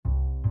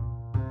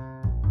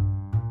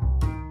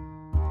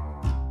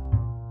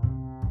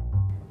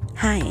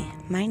Hi,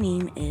 my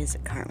name is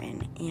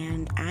Carmen,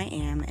 and I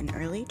am an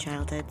early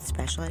childhood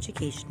special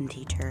education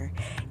teacher,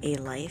 a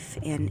life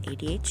and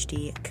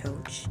ADHD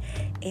coach,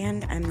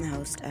 and I'm the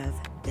host of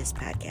this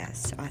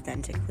podcast,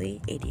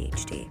 Authentically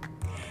ADHD.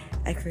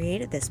 I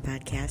created this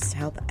podcast to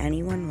help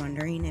anyone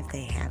wondering if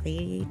they have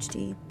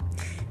ADHD,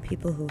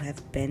 people who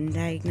have been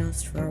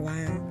diagnosed for a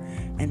while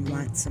and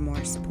want some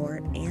more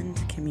support and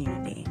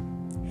community.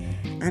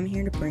 I'm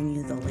here to bring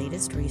you the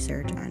latest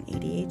research on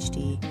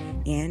ADHD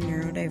and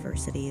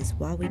neurodiversities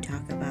while we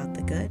talk about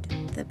the good,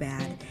 the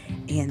bad,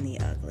 and the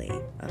ugly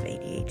of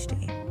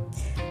ADHD.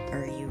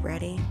 Are you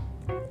ready?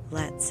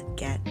 Let's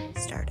get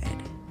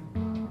started.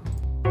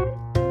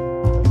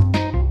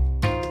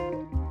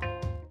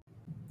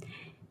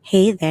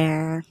 Hey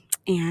there,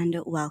 and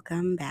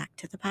welcome back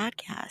to the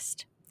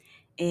podcast.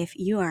 If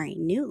you are a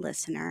new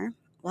listener,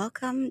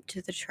 welcome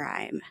to the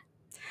tribe.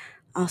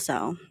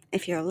 Also,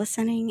 if you're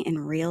listening in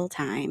real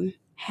time,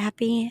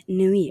 Happy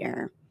New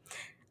Year.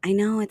 I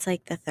know it's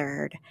like the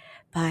 3rd,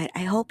 but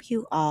I hope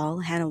you all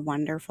had a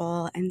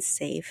wonderful and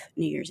safe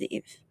New Year's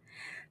Eve.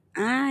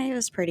 I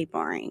was pretty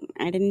boring.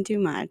 I didn't do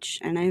much,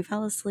 and I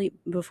fell asleep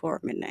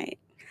before midnight.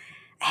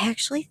 I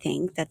actually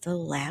think that the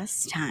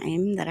last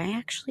time that I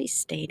actually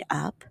stayed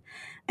up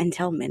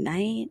until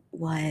midnight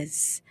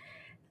was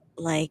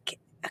like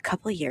a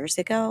couple years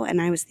ago,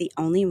 and I was the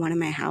only one in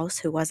my house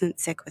who wasn't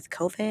sick with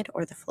COVID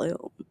or the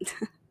flu.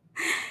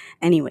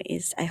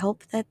 Anyways, I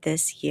hope that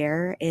this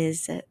year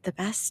is the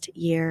best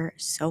year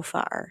so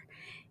far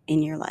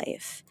in your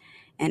life.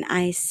 And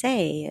I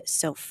say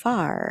so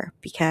far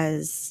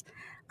because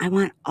I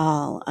want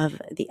all of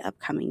the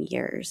upcoming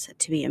years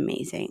to be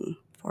amazing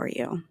for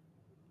you.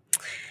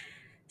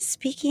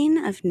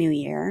 Speaking of New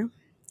Year,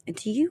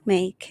 do you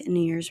make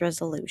New Year's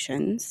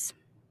resolutions?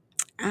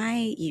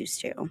 I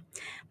used to,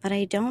 but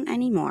I don't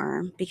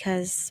anymore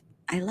because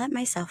I let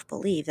myself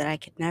believe that I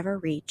could never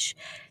reach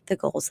the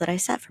goals that I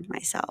set for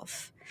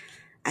myself.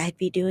 I'd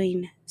be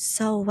doing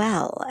so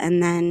well,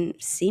 and then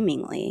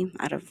seemingly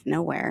out of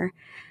nowhere,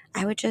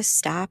 I would just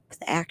stop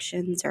the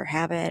actions or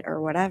habit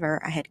or whatever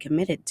I had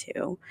committed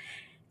to,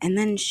 and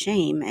then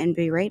shame and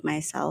berate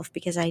myself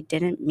because I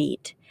didn't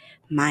meet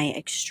my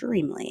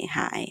extremely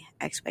high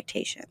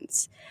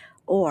expectations,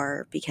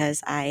 or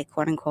because I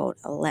quote unquote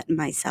let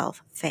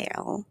myself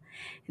fail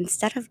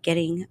instead of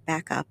getting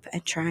back up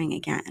and trying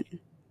again.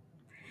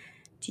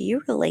 Do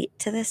you relate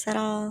to this at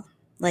all?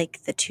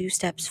 Like the 2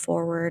 steps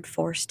forward,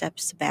 4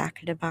 steps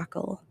back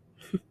debacle?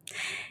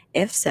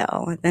 If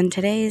so, then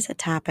today's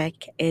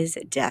topic is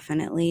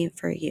definitely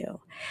for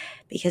you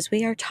because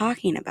we are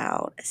talking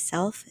about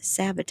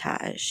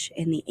self-sabotage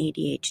in the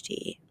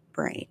ADHD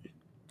brain.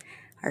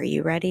 Are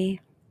you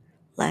ready?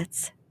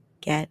 Let's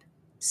get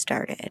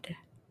started.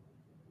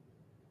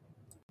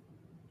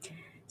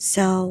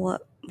 So,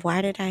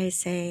 why did I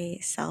say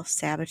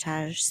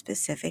self-sabotage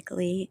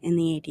specifically in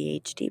the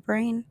ADHD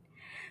brain?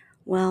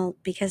 Well,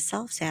 because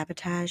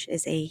self-sabotage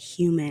is a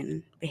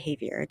human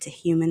behavior. It's a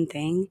human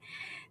thing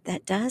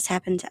that does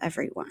happen to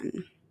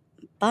everyone.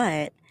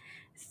 But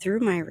through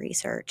my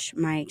research,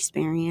 my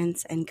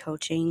experience, and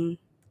coaching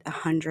the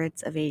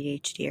hundreds of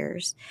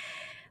ADHDers,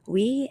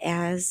 we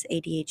as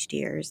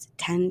ADHDers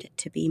tend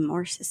to be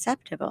more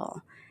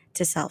susceptible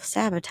to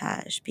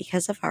self-sabotage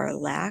because of our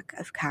lack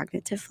of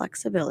cognitive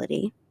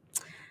flexibility,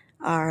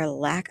 our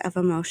lack of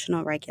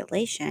emotional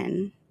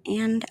regulation,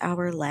 and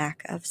our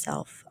lack of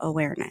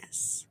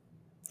self-awareness.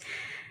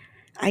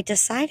 I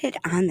decided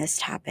on this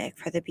topic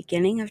for the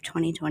beginning of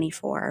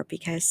 2024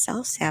 because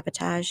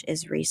self-sabotage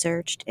is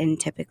researched in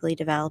typically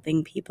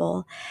developing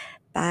people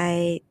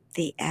by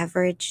the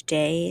average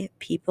day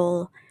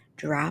people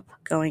drop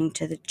going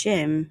to the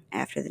gym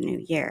after the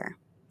new year.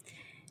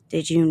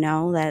 Did you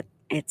know that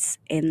it's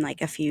in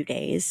like a few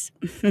days?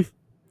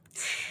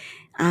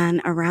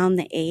 On around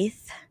the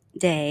 8th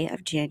day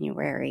of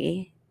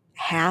January,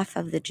 half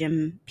of the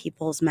gym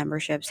people's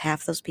memberships,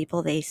 half those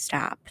people, they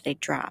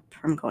drop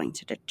from going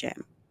to the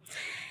gym.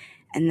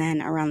 And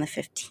then around the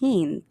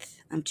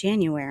 15th of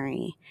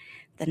January,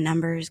 the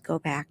numbers go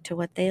back to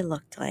what they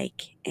looked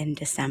like in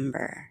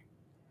December.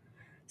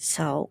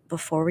 So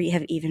before we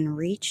have even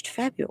reached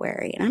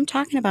February, and I'm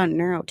talking about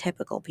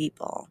neurotypical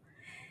people,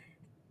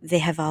 they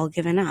have all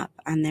given up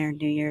on their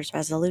New Year's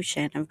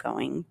resolution of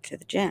going to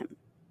the gym.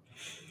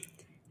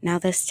 Now,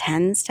 this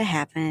tends to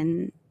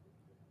happen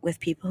with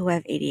people who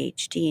have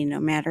ADHD, no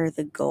matter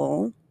the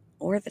goal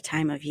or the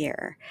time of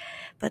year.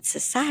 But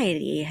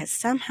society has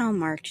somehow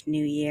marked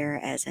New Year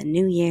as a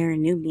new year,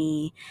 new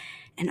me,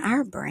 and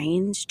our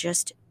brains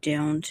just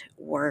don't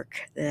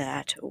work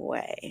that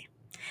way.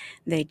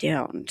 They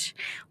don't.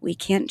 We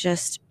can't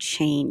just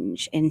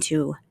change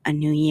into a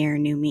new year,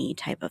 new me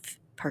type of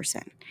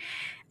person.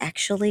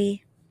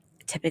 Actually,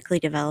 typically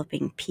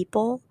developing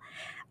people,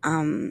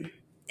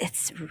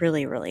 it's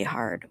really, really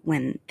hard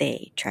when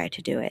they try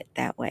to do it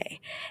that way.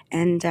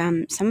 And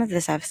some of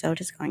this episode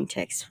is going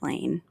to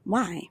explain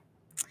why.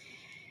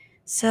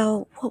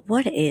 So,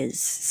 what is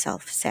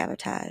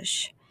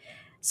self-sabotage?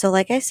 So,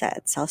 like I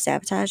said, self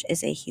sabotage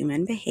is a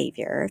human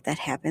behavior that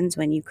happens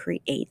when you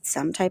create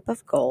some type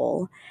of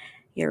goal,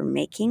 you're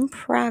making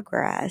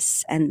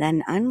progress, and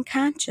then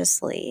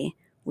unconsciously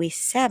we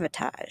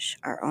sabotage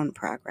our own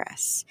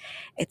progress.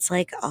 It's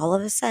like all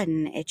of a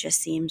sudden it just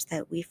seems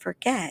that we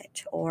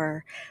forget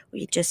or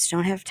we just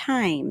don't have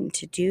time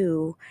to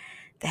do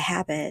the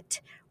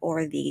habit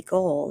or the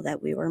goal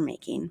that we were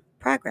making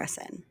progress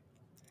in.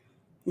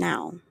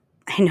 Now,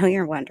 I know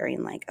you're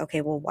wondering, like,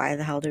 okay, well, why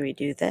the hell do we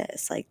do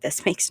this? Like,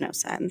 this makes no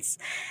sense.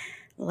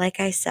 Like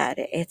I said,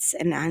 it's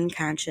an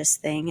unconscious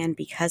thing, and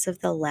because of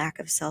the lack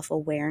of self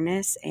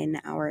awareness in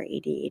our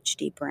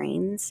ADHD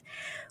brains,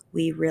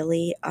 we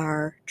really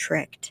are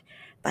tricked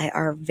by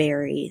our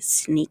very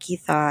sneaky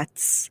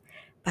thoughts,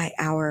 by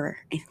our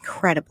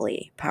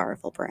incredibly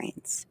powerful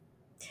brains.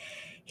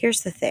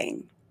 Here's the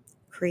thing: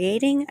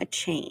 creating a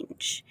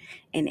change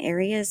in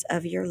areas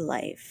of your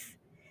life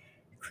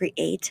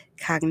create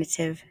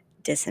cognitive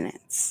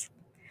dissonance.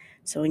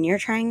 So when you're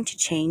trying to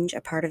change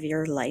a part of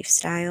your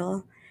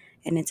lifestyle,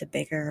 and it's a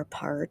bigger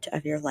part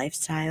of your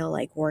lifestyle,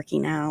 like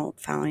working out,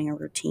 following a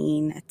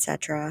routine,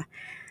 etc.,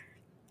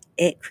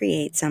 it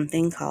creates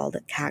something called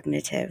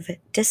cognitive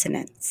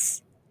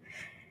dissonance.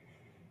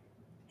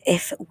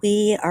 If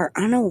we are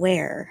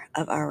unaware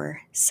of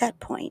our set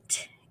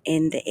point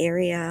in the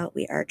area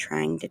we are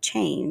trying to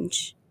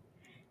change,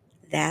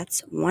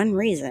 that's one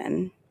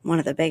reason, one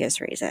of the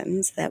biggest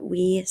reasons, that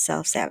we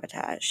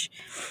self-sabotage.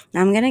 Now,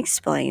 I'm going to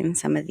explain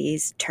some of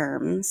these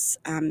terms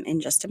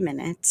in just a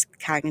minute,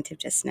 cognitive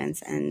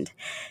dissonance and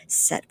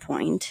set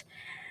point,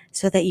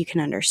 so that you can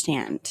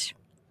understand.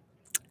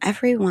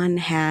 Everyone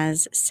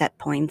has set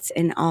points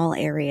in all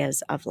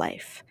areas of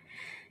life,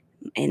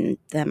 in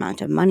the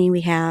amount of money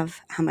we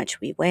have, how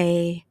much we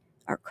weigh,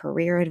 our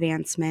career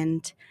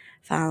advancement,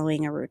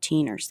 following a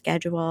routine or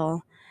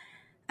schedule.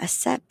 A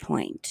set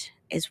point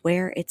is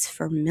where it's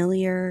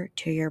familiar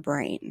to your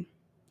brain.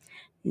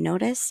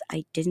 Notice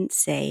I didn't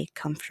say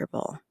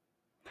comfortable.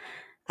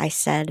 I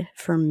said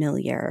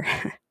familiar.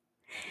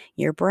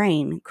 Your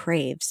brain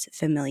craves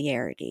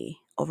familiarity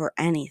over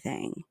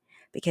anything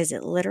because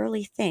it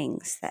literally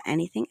thinks that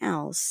anything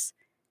else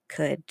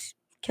could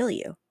kill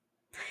you.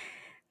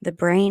 The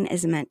brain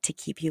is meant to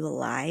keep you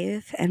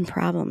alive and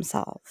problem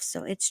solve,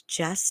 so it's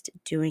just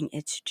doing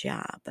its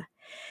job.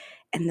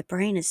 And the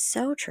brain is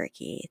so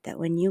tricky that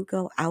when you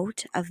go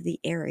out of the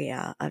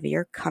area of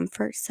your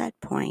comfort set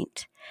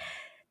point,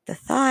 the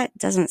thought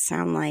doesn't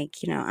sound like,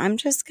 I'm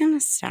just going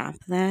to stop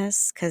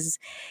this because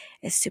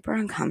it's super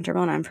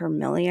uncomfortable and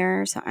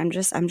unfamiliar. So I'm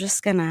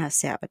just going to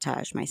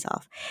sabotage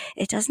myself.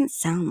 It doesn't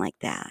sound like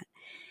that.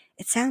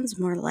 It sounds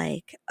more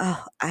like,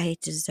 oh, I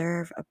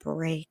deserve a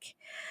break,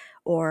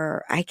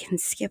 or I can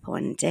skip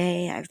one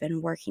day. I've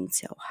been working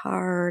so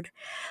hard,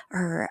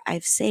 or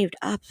I've saved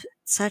up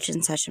such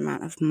and such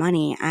amount of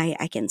money.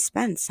 I can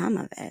spend some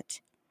of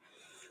it.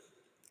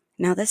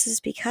 Now, this is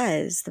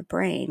because the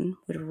brain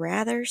would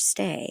rather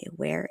stay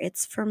where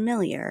it's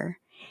familiar,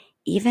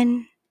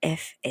 even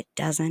if it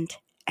doesn't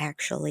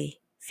actually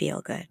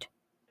feel good.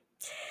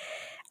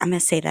 I'm going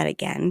to say that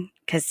again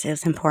because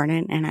it's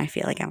important and I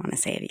feel like I want to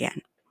say it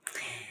again.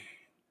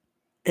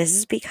 This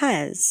is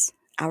because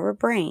our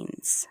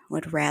brains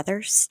would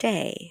rather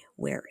stay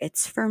where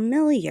it's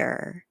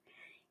familiar,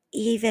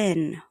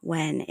 even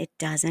when it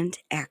doesn't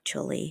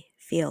actually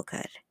feel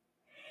good.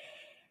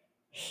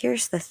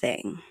 Here's the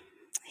thing.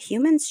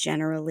 Humans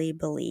generally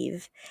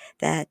believe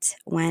that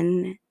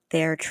when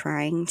they're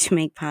trying to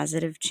make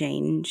positive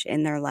change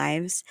in their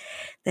lives,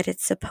 that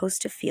it's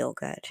supposed to feel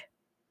good.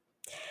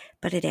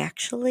 But it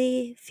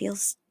actually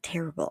feels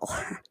terrible.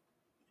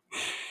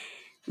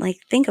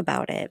 Like, think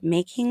about it.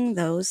 Making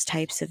those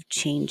types of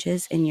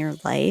changes in your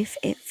life,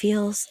 it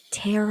feels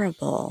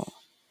terrible.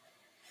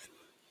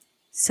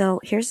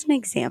 So here's an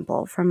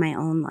example from my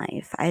own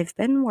life. I've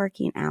been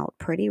working out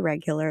pretty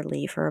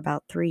regularly for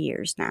about 3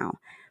 years now.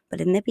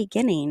 But in the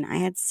beginning, I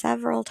had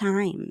several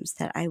times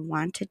that I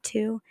wanted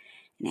to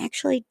and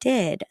actually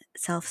did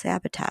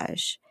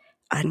self-sabotage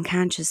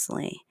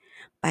unconsciously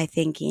by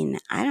thinking,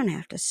 I don't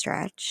have to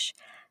stretch.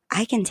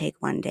 I can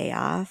take one day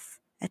off,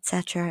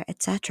 etc.,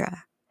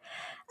 etc.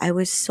 I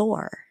was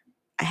sore.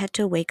 I had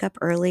to wake up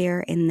earlier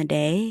in the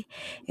day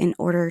in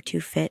order to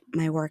fit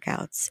my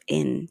workouts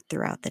in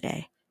throughout the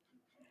day.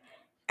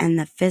 And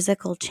the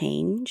physical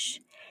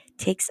change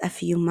takes a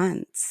few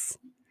months.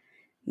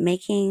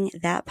 Making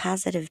that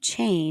positive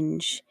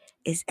change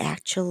is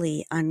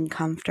actually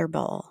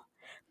uncomfortable.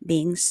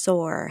 Being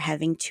sore,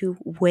 having to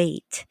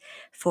wait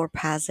for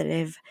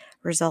positive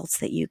results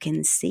that you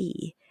can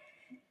see.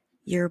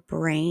 Your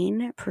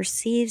brain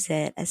perceives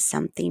it as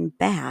something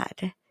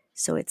bad.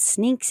 So it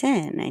sneaks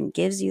in and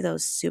gives you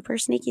those super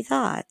sneaky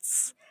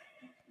thoughts.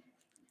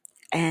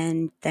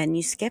 And then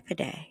you skip a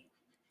day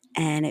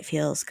and it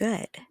feels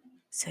good.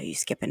 So you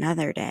skip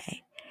another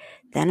day.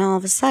 Then all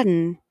of a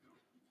sudden,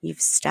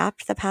 you've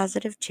stopped the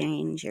positive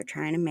change you're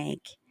trying to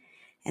make.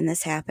 And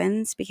this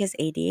happens because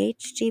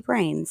ADHD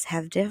brains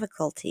have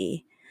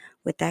difficulty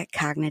with that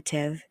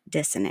cognitive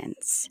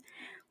dissonance.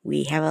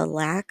 We have a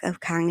lack of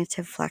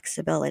cognitive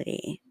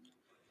flexibility.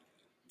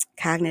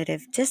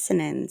 Cognitive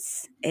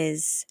dissonance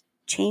is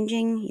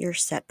changing your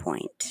set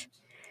point.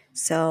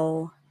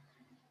 So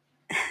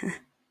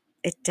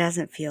it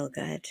doesn't feel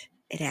good.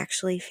 It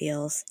actually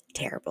feels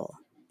terrible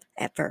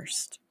at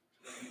first.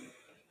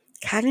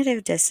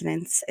 Cognitive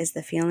dissonance is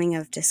the feeling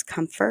of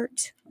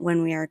discomfort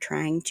when we are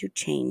trying to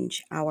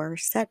change our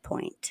set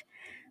point.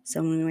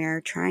 So when we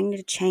are trying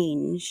to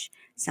change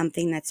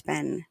something that's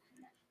been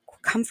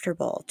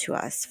comfortable to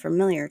us,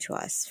 familiar to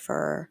us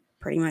for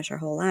pretty much our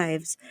whole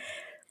lives,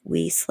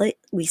 we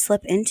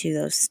slip into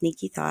those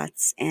sneaky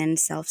thoughts and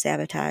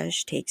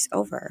self-sabotage takes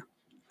over.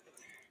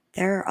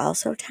 There are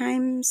also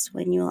times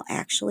when you'll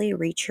actually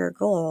reach your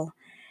goal.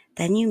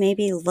 Then you may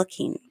be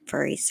looking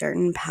for a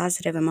certain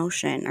positive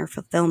emotion or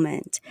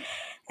fulfillment.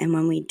 And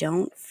when we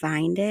don't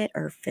find it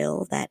or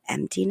fill that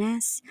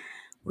emptiness,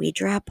 we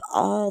drop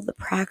all the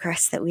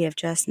progress that we have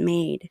just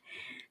made,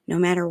 no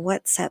matter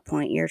what set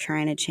point you're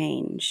trying to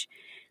change.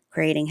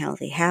 Creating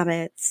healthy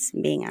habits,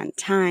 being on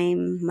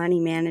time, money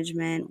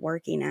management,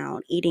 working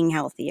out, eating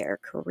healthier,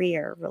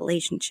 career,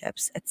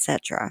 relationships,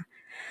 etc.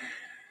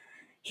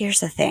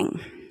 Here's the thing,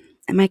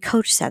 and my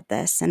coach said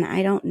this, and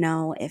I don't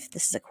know if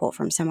this is a quote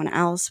from someone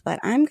else, but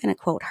I'm going to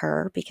quote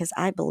her because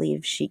I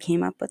believe she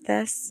came up with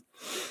this.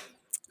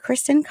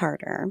 Kristen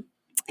Carter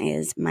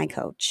is my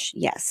coach.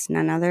 Yes,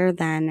 none other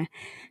than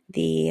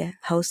the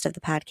host of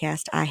the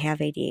podcast, I Have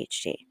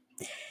ADHD.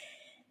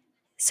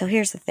 So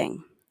here's the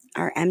thing.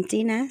 Our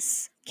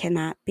emptiness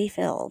cannot be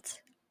filled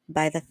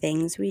by the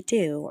things we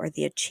do or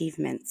the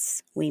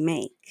achievements we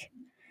make.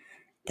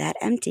 That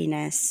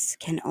emptiness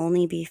can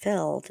only be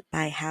filled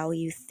by how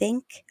you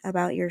think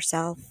about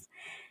yourself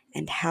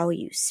and how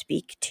you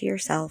speak to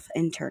yourself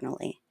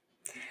internally.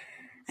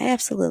 I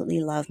absolutely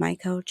love my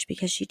coach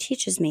because she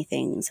teaches me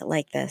things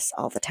like this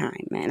all the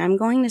time. And I'm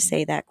going to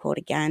say that quote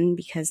again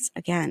because,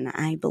 again,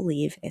 I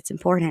believe it's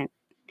important.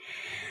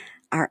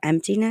 Our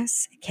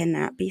emptiness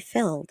cannot be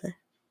filled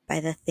by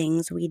the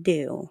things we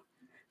do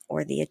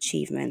or the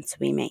achievements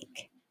we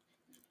make.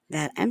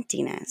 That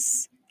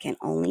emptiness can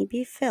only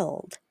be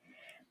filled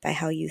by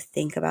how you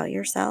think about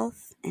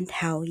yourself and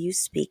how you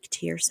speak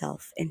to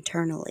yourself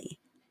internally.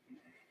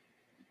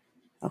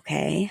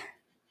 Okay?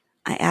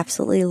 I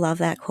absolutely love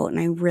that quote, and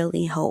I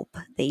really hope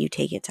that you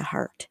take it to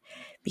heart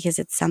because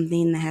it's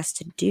something that has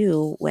to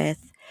do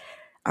with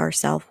our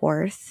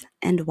self-worth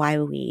and why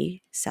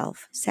we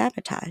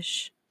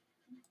self-sabotage.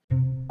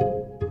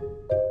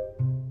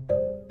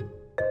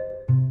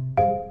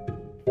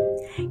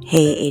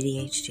 Hey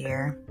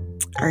ADHDer,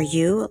 are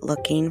you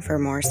looking for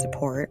more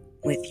support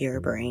with your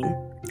brain?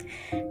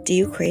 Do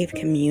you crave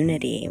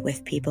community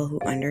with people who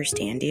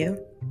understand you?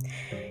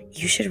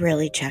 You should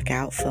really check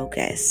out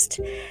Focused,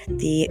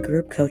 the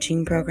group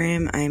coaching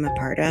program I am a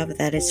part of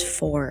that is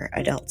for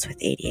adults with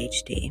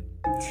ADHD.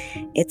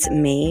 It's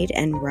made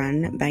and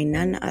run by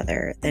none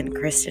other than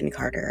Kristen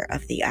Carter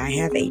of the I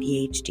Have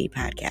ADHD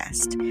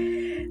podcast.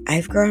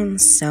 I've grown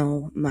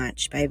so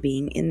much by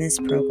being in this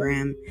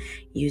program,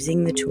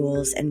 using the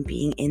tools, and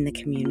being in the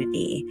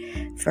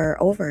community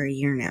for over a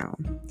year now.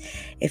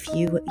 If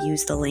you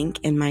use the link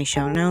in my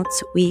show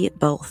notes, we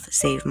both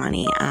save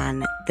money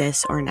on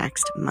this or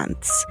next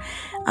month's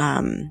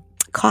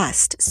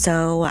cost.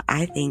 So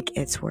I think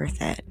it's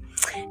worth it.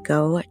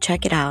 Go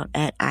check it out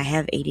at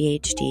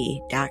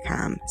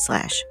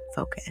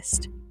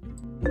ihaveadhd.com/focused.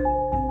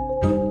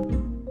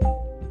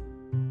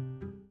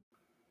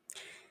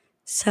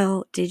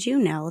 So did you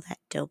know that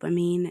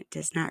dopamine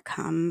does not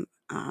come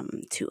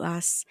to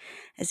us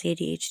as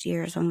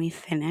ADHDers when we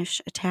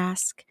finish a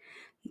task?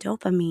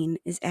 Dopamine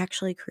is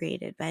actually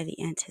created by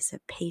the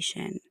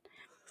anticipation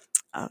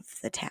of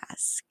the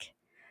task.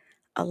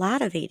 A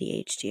lot of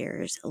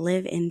ADHDers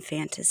live in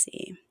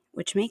fantasy,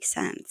 which makes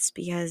sense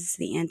because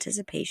the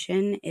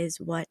anticipation is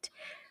what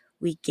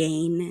we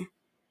gain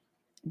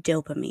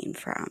dopamine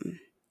from.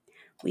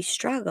 We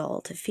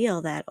struggle to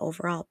feel that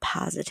overall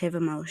positive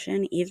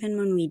emotion even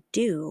when we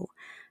do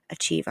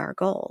achieve our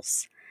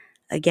goals.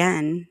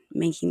 Again,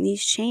 making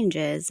these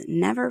changes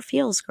never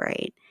feels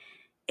great.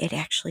 It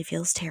actually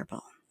feels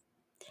terrible.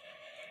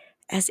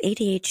 As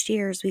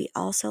ADHDers, we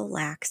also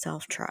lack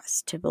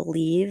self-trust to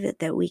believe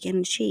that we can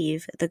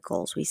achieve the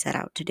goals we set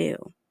out to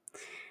do.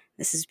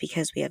 This is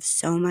because we have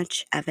so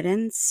much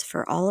evidence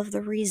for all of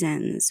the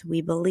reasons we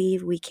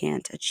believe we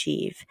can't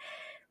achieve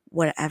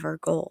whatever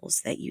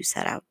goals that you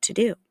set out to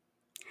do.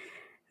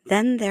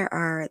 Then there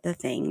are the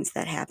things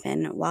that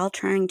happen while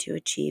trying to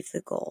achieve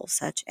the goal,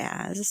 such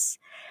as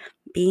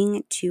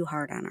being too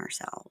hard on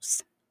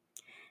ourselves,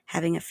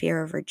 having a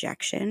fear of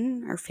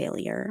rejection or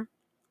failure,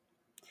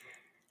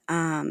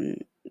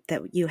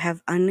 that you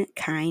have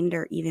unkind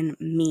or even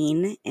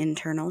mean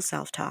internal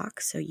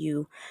self-talk, so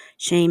you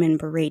shame and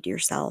berate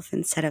yourself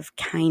instead of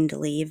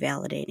kindly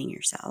validating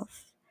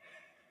yourself.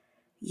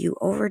 You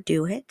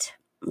overdo it,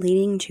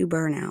 leading to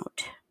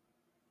burnout.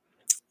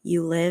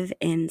 You live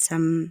in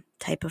some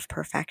type of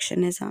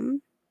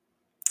perfectionism.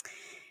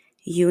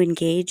 You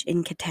engage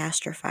in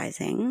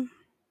catastrophizing.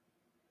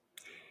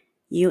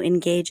 You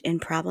engage in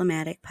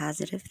problematic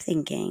positive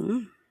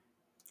thinking.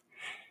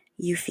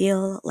 You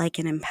feel like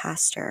an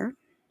imposter.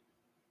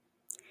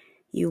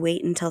 You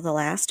wait until the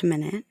last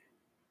minute.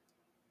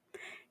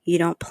 You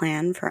don't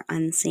plan for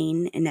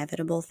unseen,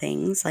 inevitable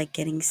things like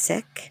getting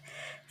sick,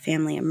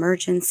 family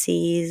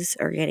emergencies,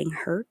 or getting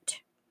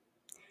hurt.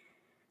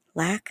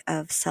 Lack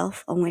of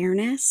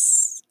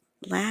self-awareness,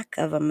 lack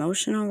of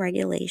emotional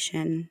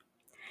regulation,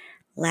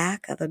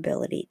 lack of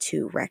ability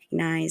to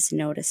recognize,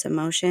 notice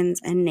emotions,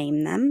 and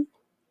name them,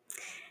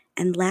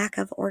 and lack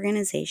of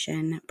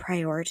organization,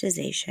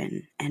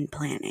 prioritization, and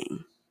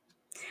planning.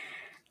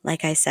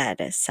 Like I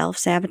said,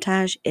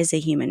 self-sabotage is a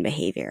human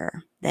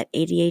behavior that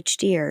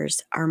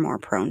ADHDers are more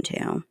prone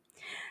to.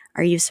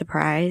 Are you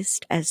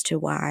surprised as to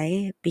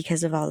why?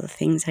 Because of all the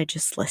things I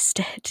just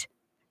listed.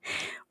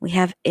 We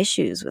have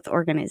issues with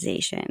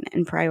organization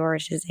and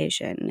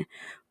prioritization.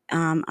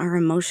 Our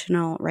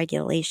emotional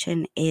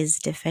regulation is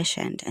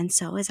deficient, and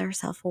so is our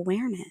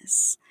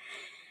self-awareness.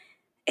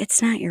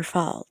 It's not your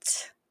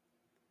fault.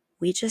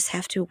 We just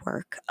have to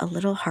work a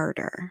little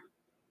harder,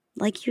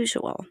 like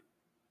usual.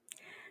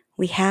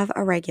 We have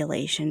a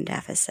regulation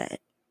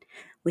deficit.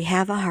 We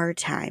have a hard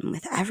time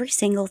with every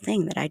single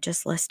thing that I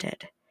just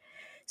listed.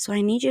 So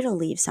I need you to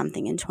leave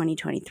something in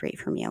 2023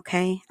 for me,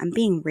 okay? I'm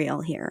being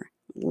real here.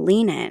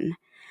 Lean in.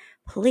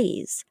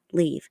 Please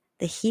leave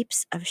the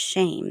heaps of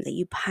shame that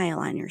you pile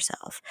on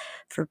yourself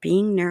for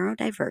being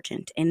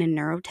neurodivergent in a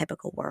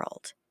neurotypical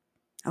world,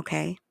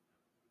 okay?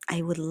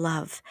 I would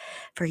love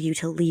for you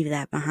to leave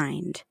that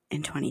behind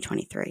in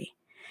 2023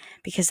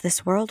 because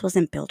this world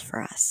wasn't built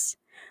for us.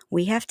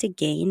 We have to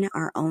gain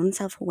our own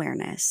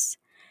self-awareness,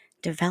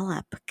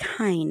 develop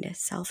kind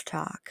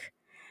self-talk,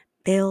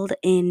 build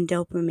in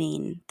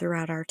dopamine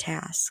throughout our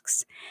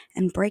tasks,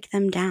 and break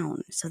them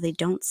down so they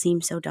don't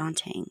seem so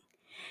daunting.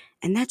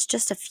 And that's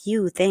just a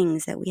few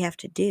things that we have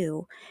to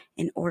do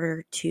in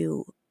order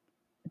to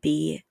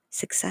be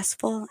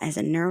successful as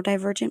a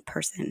neurodivergent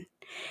person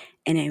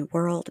in a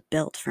world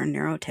built for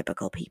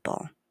neurotypical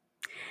people.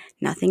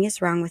 Nothing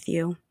is wrong with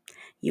you.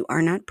 You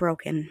are not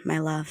broken, my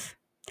love.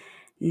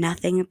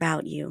 Nothing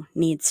about you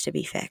needs to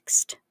be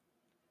fixed.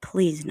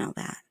 Please know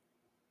that.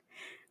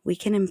 We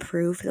can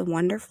improve the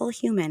wonderful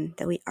human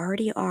that we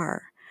already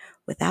are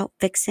without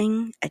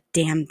fixing a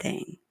damn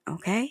thing,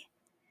 okay?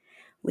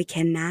 We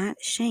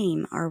cannot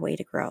shame our way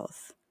to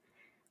growth.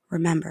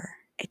 Remember,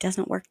 it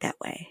doesn't work that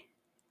way.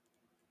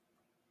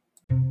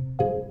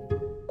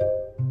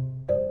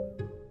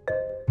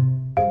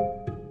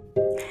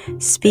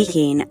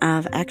 Speaking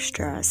of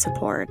extra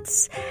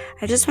supports,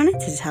 I just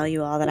wanted to tell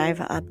you all that I've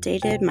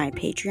updated my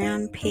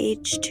Patreon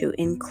page to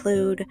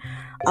include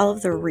all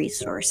of the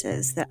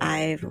resources that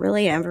I've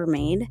really ever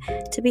made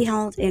to be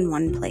held in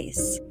one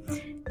place.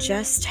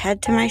 Just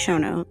head to my show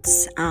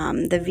notes.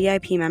 The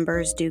VIP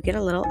members do get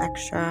a little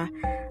extra,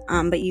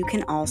 but you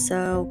can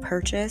also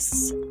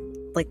purchase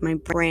like my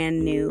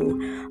brand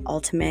new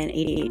Ultimate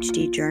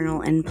ADHD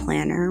Journal and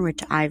Planner,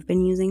 which I've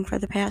been using for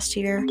the past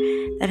year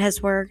that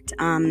has worked.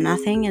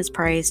 Nothing is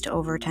priced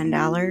over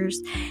 $10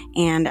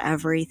 and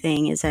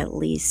everything is at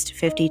least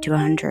 50 to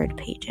 100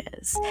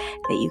 pages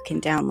that you can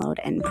download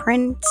and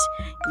print.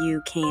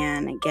 You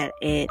can get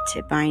it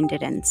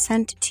binded and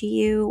sent to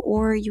you,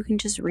 or you can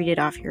just read it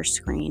off your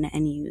screen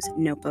and use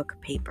notebook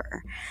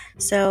paper.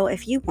 So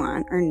if you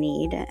want or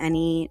need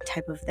any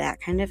type of that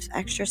kind of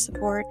extra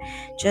support,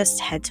 just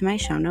head to my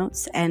show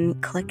notes and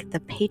click the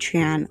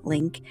Patreon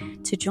link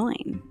to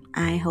join.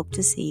 I hope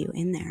to see you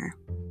in there.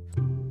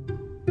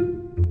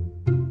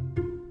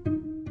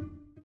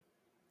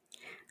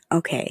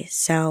 Okay,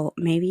 so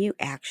maybe you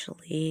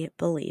actually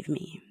believe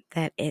me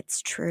that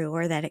it's true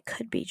or that it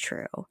could be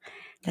true,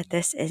 that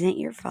this isn't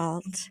your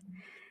fault.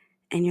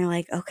 And you're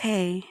like,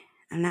 okay,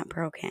 I'm not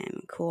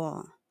broken,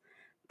 cool.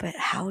 But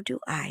how do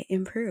I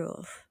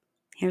improve?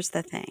 Here's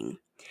the thing.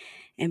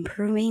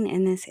 Improving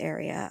in this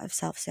area of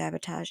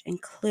self-sabotage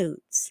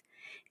includes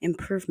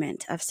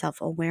improvement of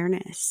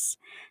self-awareness,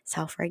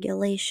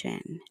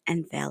 self-regulation,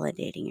 and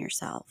validating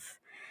yourself.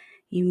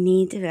 You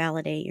need to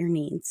validate your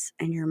needs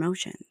and your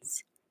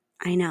emotions.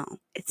 I know,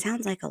 it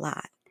sounds like a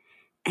lot,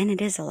 and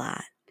it is a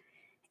lot.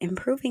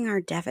 Improving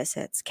our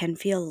deficits can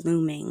feel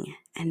looming,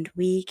 and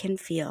we can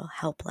feel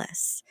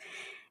helpless.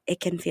 It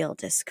can feel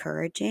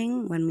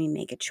discouraging when we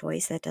make a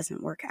choice that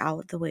doesn't work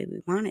out the way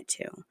we want it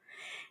to.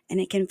 And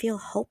it can feel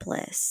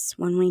hopeless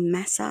when we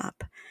mess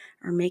up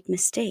or make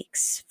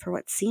mistakes for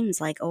what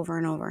seems like over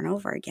and over and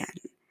over again.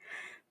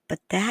 But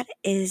that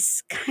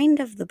is kind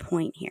of the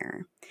point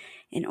here.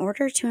 In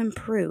order to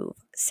improve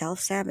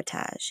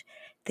self-sabotage,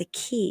 the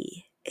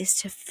key is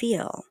to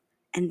feel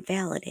and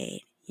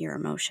validate your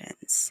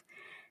emotions.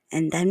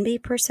 And then be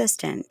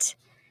persistent.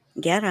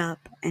 Get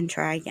up and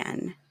try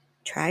again.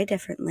 Try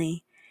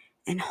differently.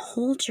 And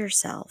hold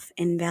yourself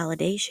in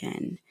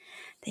validation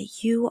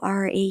that you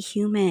are a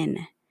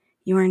human.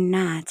 You are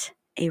not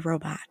a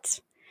robot.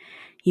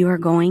 You are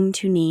going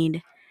to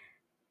need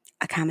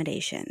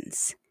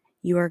accommodations.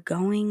 You are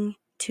going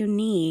to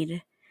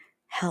need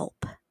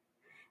help.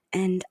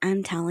 And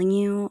I'm telling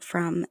you,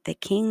 from the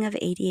king of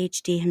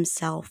ADHD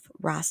himself,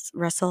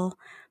 Russell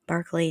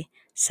Barkley,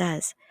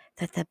 says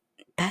that the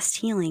best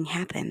healing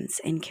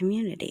happens in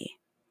community.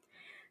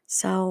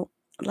 So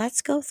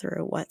let's go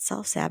through what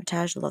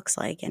self-sabotage looks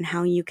like and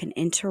how you can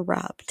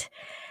interrupt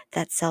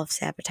that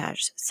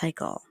self-sabotage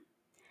cycle.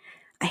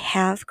 I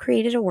have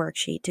created a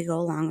worksheet to go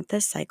along with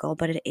this cycle,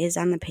 but it is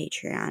on the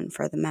Patreon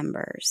for the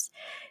members.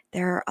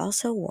 There are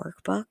also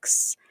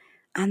workbooks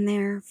on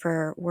there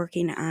for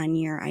working on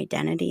your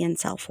identity and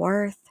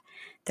self-worth.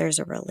 There's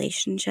a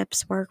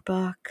relationships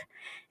workbook,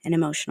 an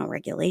emotional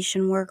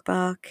regulation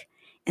workbook,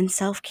 and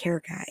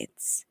self-care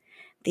guides.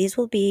 There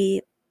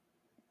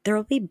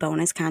will be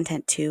bonus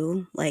content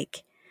too,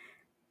 like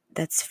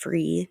that's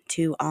free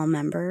to all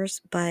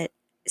members, but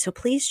so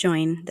please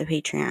join the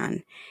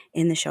Patreon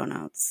in the show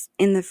notes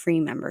in the free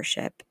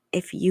membership.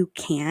 If you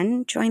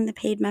can join the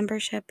paid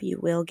membership, you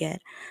will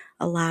get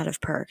a lot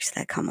of perks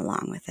that come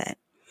along with it.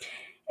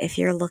 If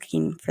you're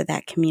looking for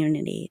that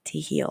community to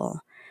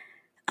heal,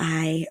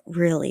 I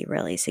really,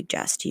 really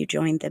suggest you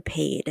join the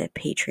paid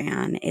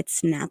Patreon.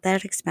 It's not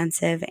that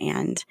expensive,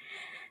 and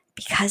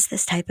because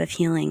this type of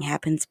healing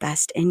happens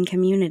best in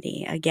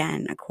community,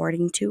 again,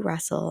 according to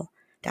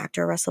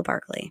Dr. Russell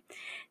Barkley,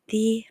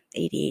 the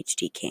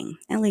ADHD king,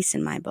 at least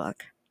in my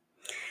book.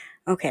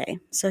 Okay,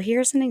 so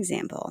here's an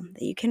example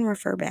that you can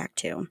refer back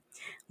to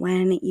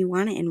when you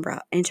want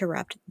to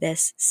interrupt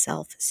this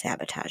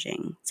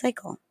self-sabotaging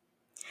cycle.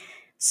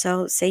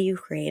 So say you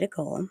create a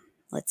goal.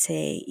 Let's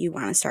say you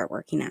want to start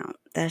working out.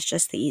 That's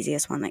just the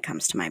easiest one that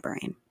comes to my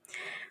brain.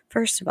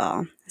 First of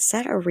all,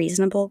 set a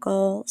reasonable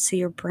goal so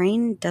your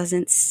brain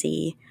doesn't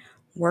see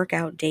work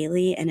out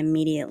daily and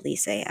immediately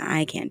say,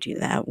 I can't do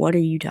that. What are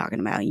you talking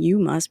about? You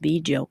must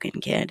be joking,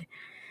 kid.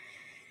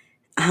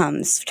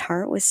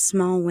 Start with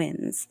small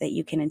wins that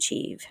you can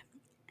achieve.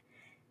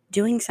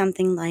 Doing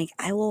something like,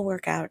 I will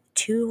work out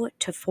 2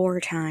 to 4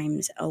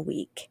 times a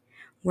week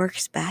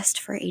works best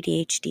for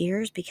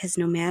ADHDers because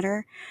no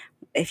matter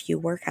if you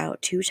work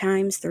out 2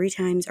 times, 3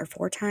 times, or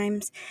 4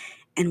 times,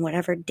 and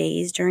whatever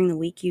days during the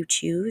week you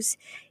choose,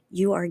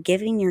 you are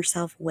giving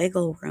yourself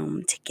wiggle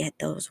room to get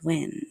those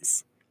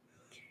wins.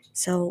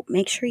 So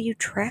make sure you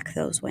track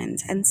those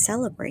wins and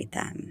celebrate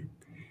them.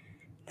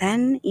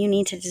 Then you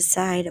need to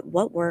decide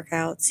what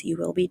workouts you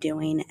will be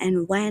doing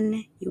and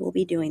when you will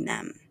be doing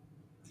them.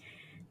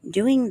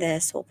 Doing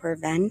this will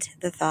prevent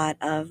the thought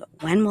of,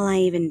 when will I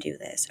even do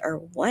this? Or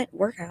what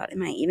workout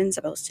am I even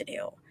supposed to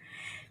do?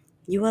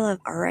 You will have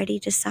already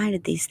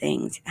decided these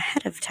things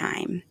ahead of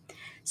time.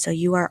 So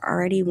you are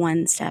already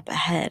one step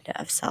ahead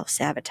of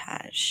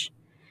self-sabotage.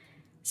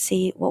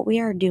 See, what we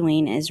are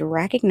doing is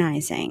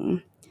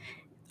recognizing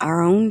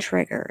our own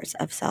triggers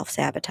of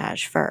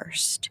self-sabotage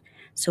first,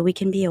 so we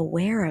can be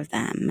aware of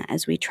them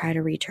as we try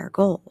to reach our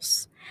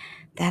goals.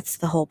 That's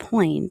the whole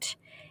point,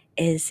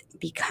 is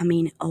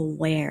becoming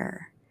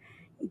aware,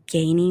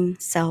 gaining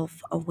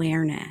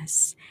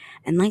self-awareness.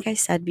 And like I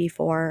said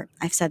before,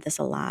 I've said this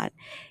a lot,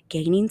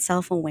 gaining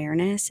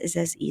self-awareness is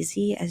as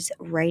easy as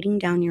writing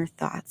down your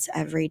thoughts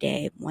every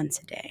day, once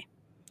a day,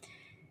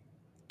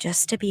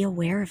 just to be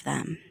aware of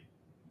them.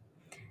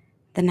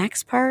 The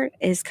next part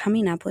is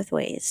coming up with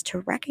ways to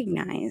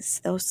recognize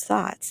those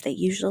thoughts that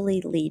usually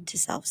lead to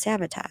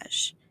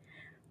self-sabotage.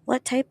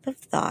 What type of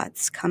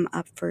thoughts come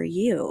up for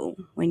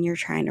you when you're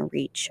trying to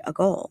reach a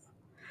goal?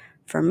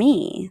 For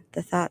me,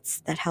 the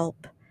thoughts that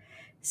help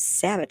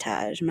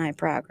sabotage my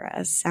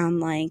progress sound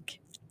like,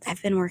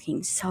 I've been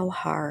working so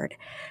hard,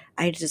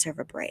 I deserve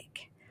a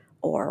break.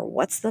 Or,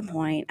 what's the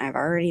point? I've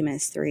already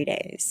missed 3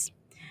 days.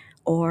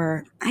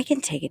 Or, I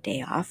can take a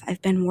day off.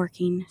 I've been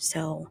working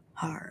so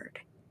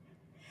hard.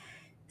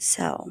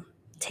 So,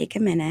 take a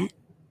minute.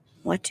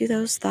 What do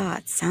those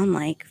thoughts sound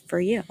like for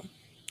you?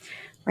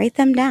 Write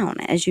them down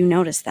as you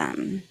notice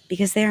them,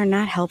 because they are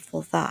not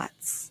helpful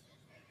thoughts.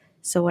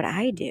 So what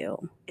I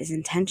do is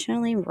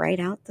intentionally write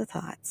out the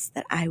thoughts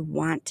that I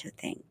want to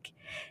think,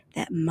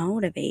 that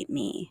motivate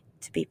me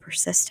to be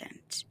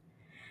persistent.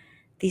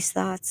 These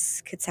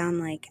thoughts could sound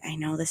like, I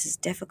know this is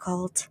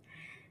difficult,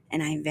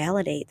 and I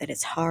validate that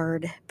it's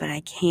hard, but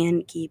I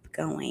can keep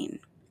going.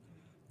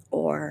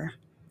 Or,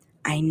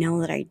 I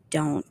know that I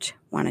don't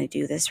want to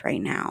do this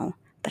right now,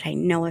 but I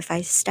know if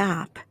I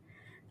stop,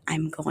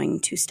 I'm going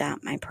to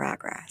stop my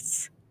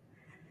progress.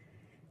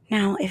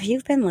 Now, if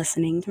you've been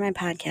listening to my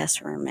podcast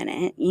for a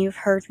minute, you've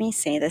heard me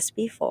say this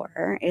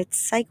before. It's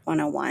Psych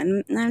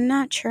 101, and I'm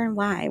not sure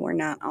why we're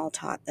not all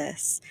taught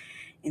this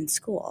in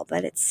school,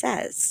 but it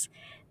says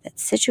that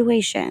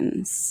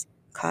situations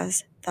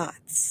cause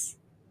thoughts.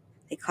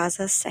 They cause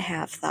us to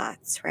have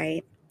thoughts,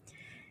 right?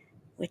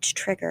 Which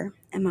trigger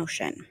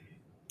emotion.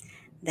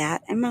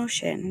 That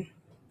emotion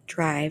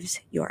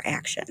drives your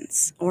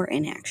actions or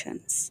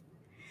inactions.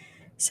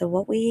 So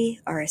what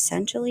we are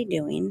essentially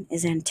doing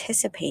is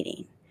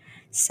anticipating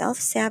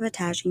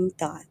self-sabotaging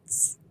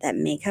thoughts that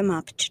may come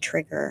up to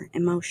trigger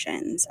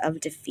emotions of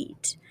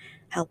defeat,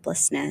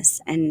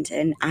 helplessness, and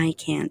an I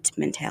can't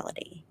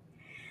mentality.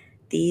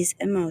 These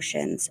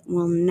emotions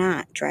will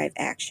not drive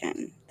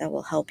action that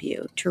will help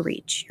you to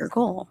reach your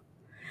goal.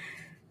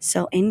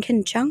 So, in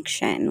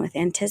conjunction with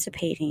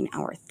anticipating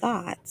our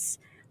thoughts,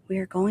 we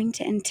are going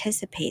to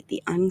anticipate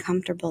the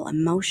uncomfortable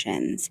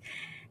emotions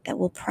that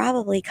will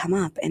probably come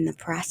up in the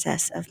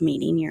process of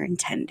meeting your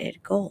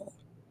intended goal.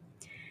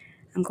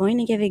 I'm going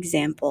to give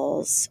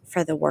examples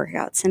for the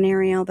workout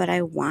scenario, but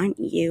I want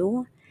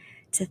you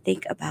to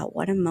think about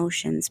what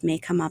emotions may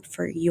come up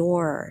for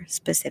your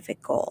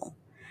specific goal.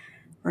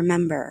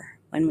 Remember,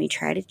 when we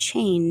try to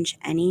change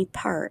any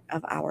part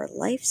of our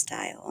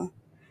lifestyle,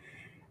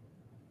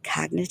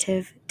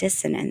 cognitive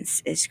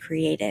dissonance is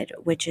created,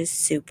 which is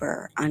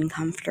super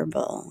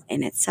uncomfortable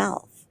in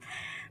itself.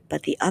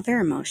 But the other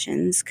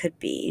emotions could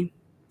be,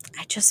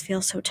 I just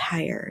feel so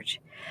tired,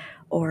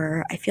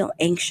 or I feel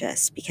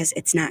anxious because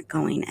it's not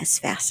going as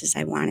fast as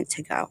I want it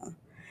to go,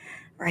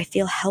 or I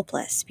feel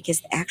helpless because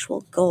the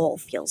actual goal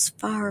feels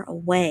far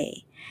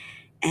away,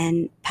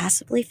 and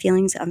possibly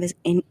feelings of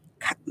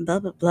blah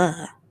blah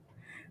blah,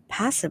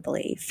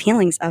 possibly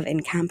feelings of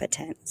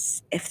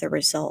incompetence if the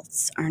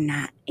results are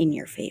not in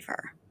your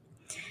favor.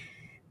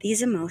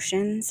 These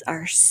emotions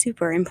are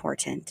super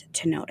important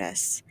to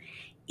notice.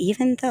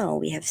 Even though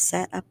we have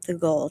set up the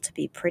goal to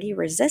be pretty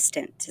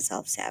resistant to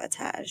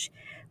self-sabotage,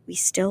 we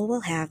still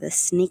will have the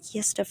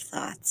sneakiest of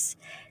thoughts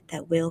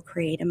that will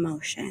create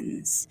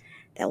emotions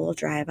that will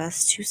drive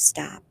us to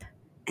stop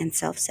and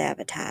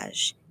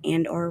self-sabotage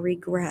and or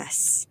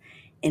regress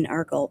in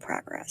our goal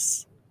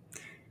progress.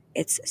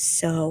 It's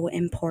so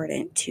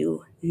important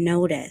to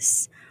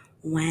notice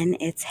when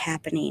it's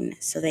happening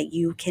so that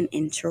you can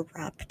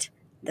interrupt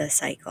the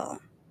cycle.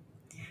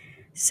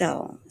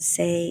 So,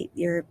 say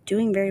you're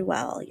doing very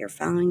well, you're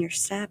following your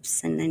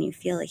steps, and then you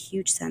feel a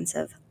huge sense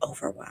of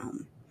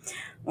overwhelm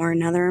or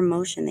another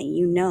emotion that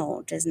you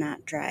know does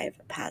not drive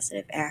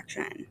positive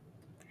action.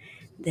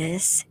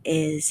 This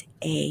is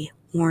a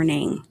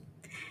warning.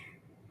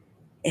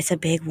 It's a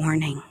big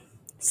warning.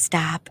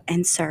 Stop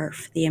and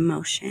surf the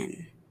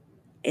emotion.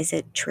 Is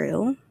it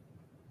true?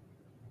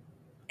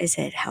 Is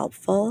it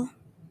helpful?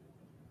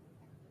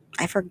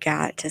 I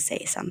forgot to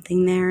say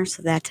something there,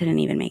 so that didn't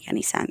even make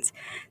any sense.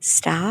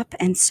 Stop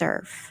and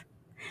surf.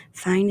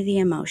 Find the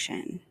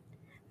emotion.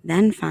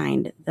 Then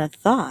find the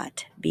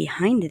thought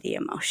behind the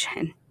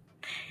emotion.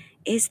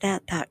 Is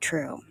that thought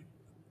true?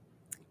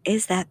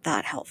 Is that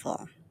thought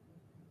helpful?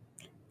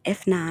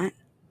 If not,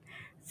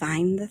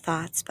 find the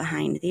thoughts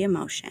behind the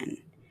emotion.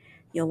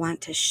 You'll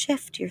want to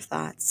shift your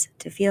thoughts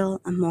to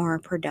feel a more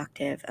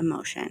productive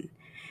emotion.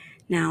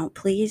 Now,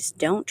 please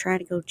don't try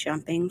to go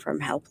jumping from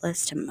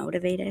helpless to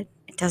motivated.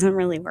 It doesn't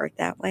really work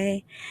that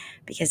way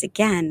because,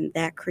 again,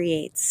 that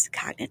creates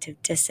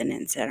cognitive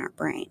dissonance in our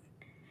brain.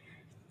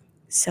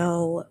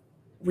 So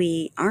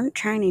we aren't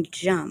trying to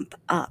jump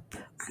up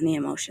on the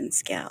emotion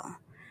scale.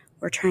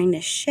 We're trying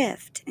to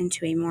shift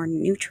into a more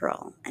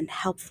neutral and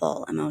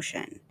helpful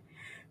emotion.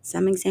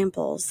 Some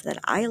examples that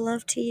I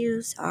love to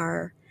use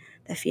are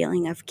the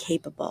feeling of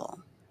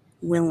capable,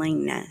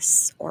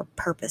 willingness, or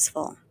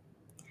purposeful.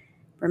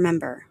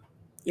 Remember,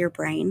 your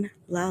brain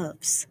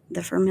loves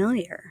the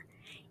familiar,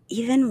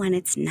 even when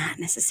it's not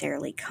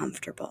necessarily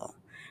comfortable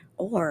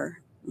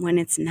or when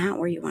it's not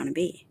where you want to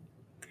be.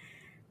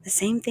 The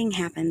same thing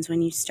happens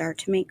when you start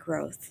to make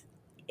growth,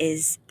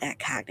 is that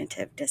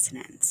cognitive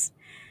dissonance.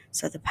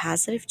 So the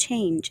positive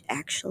change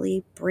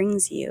actually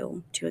brings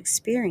you to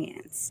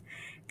experience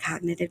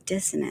cognitive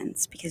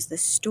dissonance because the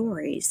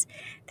stories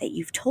that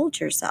you've told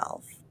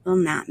yourself will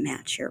not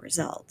match your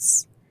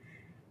results.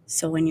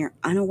 So when you're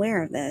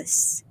unaware of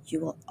this, you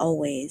will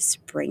always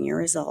bring your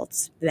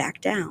results back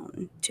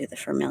down to the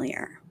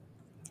familiar.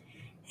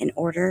 In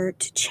order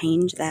to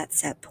change that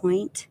set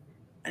point,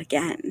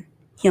 again,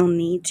 you'll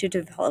need to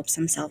develop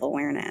some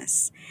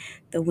self-awareness,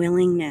 the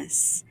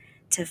willingness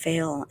to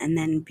fail and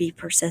then be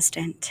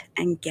persistent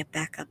and get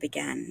back up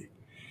again,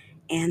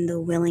 and the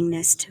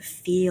willingness to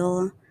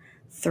feel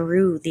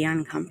through the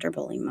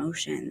uncomfortable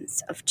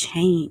emotions of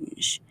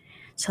change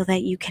so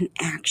that you can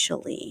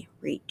actually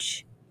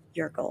reach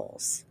your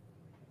goals.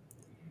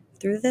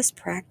 Through this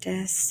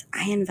practice,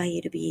 I invite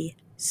you to be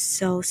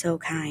so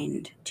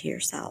kind to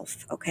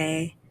yourself,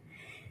 okay?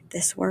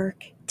 This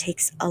work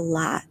takes a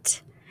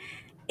lot.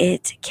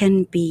 It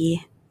can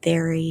be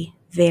very,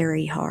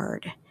 very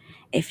hard.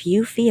 If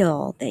you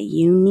feel that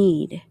you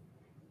need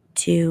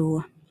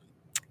to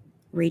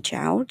reach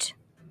out,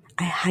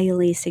 I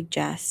highly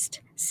suggest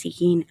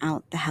seeking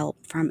out the help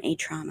from a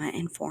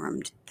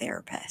trauma-informed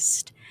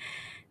therapist.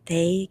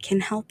 They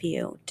can help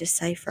you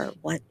decipher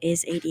what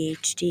is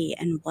ADHD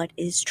and what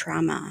is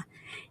trauma,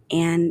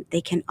 and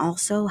they can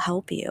also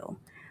help you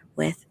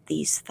with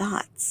these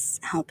thoughts,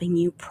 helping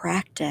you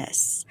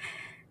practice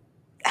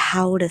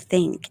how to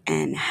think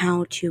and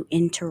how to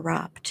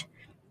interrupt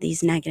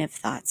these negative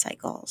thought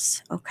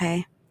cycles,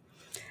 okay?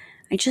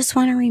 I just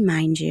want to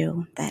remind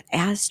you that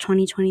as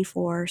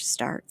 2024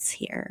 starts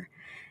here,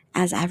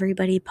 as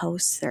everybody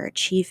posts their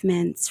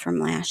achievements from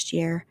last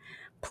year,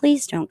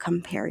 please don't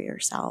compare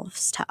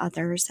yourselves to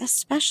others,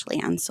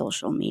 especially on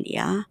social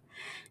media.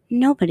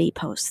 Nobody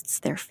posts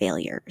their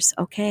failures,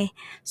 okay?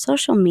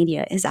 Social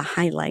media is a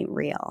highlight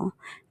reel.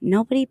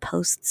 Nobody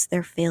posts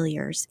their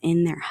failures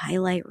in their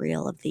highlight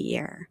reel of the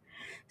year.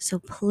 So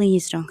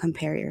please don't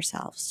compare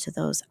yourselves to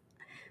those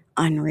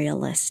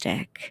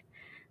unrealistic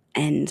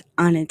and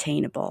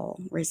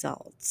unattainable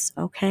results,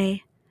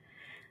 okay?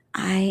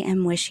 I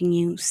am wishing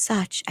you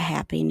such a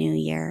happy new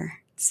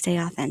year. Stay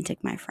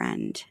authentic, my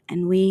friend,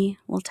 and we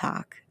will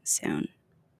talk soon.